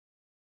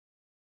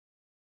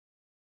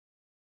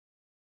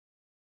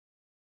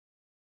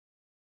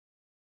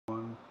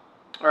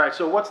All right,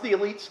 so what's the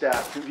Elite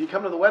Stack? If you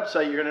come to the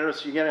website, you're going to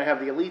notice you're going to have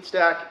the Elite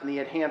Stack and the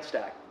Enhanced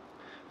Stack.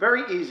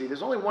 Very easy.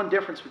 There's only one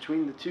difference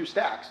between the two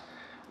stacks.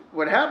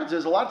 What happens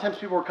is a lot of times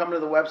people were coming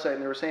to the website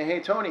and they were saying, hey,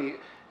 Tony,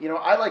 you know,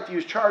 I like to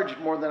use Charged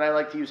more than I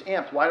like to use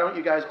Amped. Why don't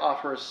you guys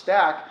offer a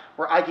stack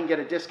where I can get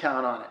a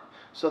discount on it?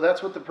 So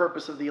that's what the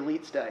purpose of the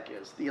Elite Stack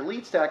is. The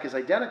Elite Stack is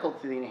identical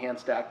to the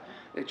Enhanced Stack.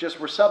 It's just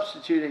we're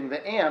substituting the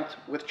Amped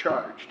with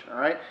Charged, all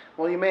right?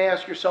 Well, you may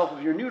ask yourself,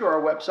 if you're new to our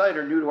website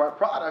or new to our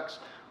products,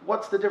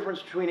 what's the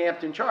difference between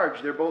Amped and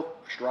Charged? They're both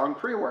strong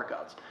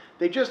pre-workouts.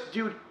 They just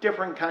do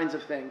different kinds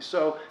of things.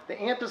 So the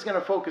Amped is going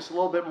to focus a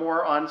little bit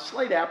more on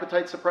slight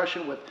appetite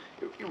suppression with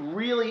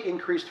really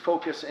increased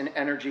focus and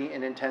energy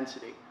and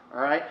intensity. All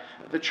right.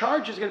 The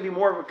Charge is going to be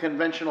more of a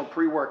conventional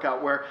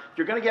pre-workout where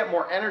you're going to get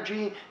more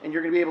energy and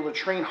you're going to be able to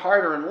train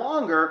harder and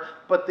longer,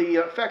 but the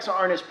effects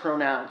aren't as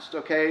pronounced.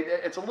 Okay.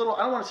 It's a little,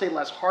 I don't want to say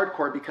less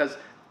hardcore because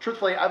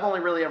truthfully, I've only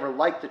really ever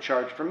liked the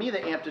Charge. For me, the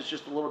Amped is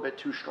just a little bit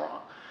too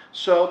strong.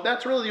 So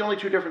that's really the only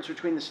two difference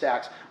between the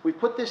stacks. We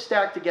put this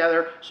stack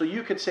together so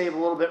you could save a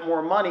little bit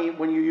more money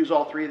when you use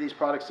all three of these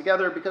products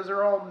together because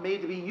they're all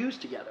made to be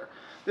used together.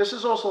 This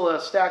is also a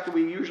stack that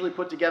we usually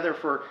put together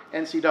for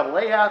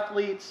NCAA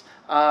athletes,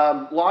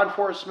 law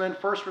enforcement,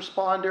 first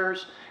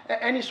responders,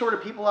 any sort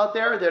of people out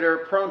there that are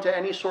prone to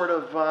any sort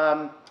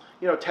of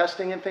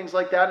testing and things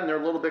like that, and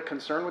they're a little bit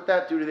concerned with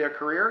that due to their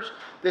careers.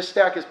 This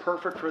stack is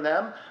perfect for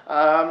them.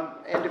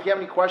 And if you have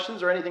any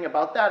questions or anything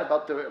about that,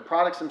 about the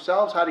products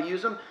themselves, how to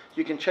use them,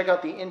 you can check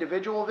out the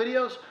individual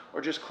videos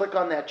or just click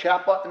on that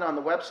chat button on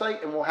the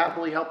website and we'll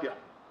happily help you.